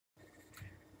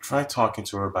try talking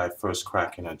to her by first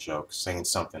cracking a joke, saying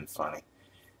something funny.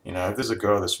 You know, if there's a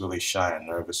girl that's really shy and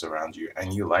nervous around you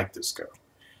and you like this girl,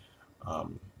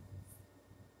 um,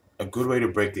 a good way to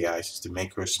break the ice is to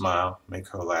make her smile, make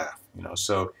her laugh, you know.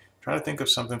 So try to think of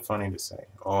something funny to say.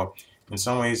 Or in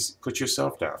some ways, put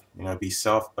yourself down, you know, be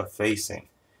self-effacing,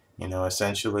 you know,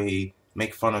 essentially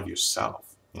make fun of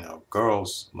yourself. You know,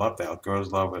 girls love that.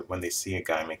 Girls love it when they see a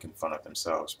guy making fun of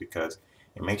themselves because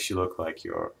it makes you look like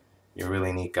you're a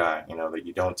really neat guy, you know, that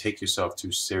you don't take yourself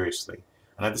too seriously.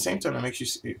 And at the same time, it makes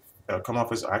you come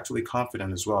off as actually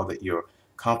confident as well, that you're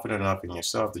confident enough in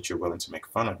yourself that you're willing to make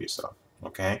fun of yourself.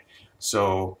 Okay?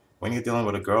 So when you're dealing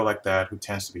with a girl like that who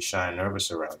tends to be shy and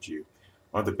nervous around you,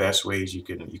 one of the best ways you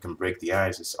can break the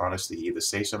ice is honestly either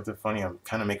say something funny or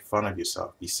kind of make fun of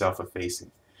yourself, be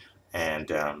self-effacing, and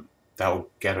that will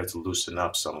get her to loosen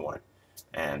up somewhat,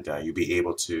 and you'll be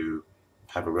able to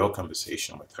have a real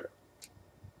conversation with her.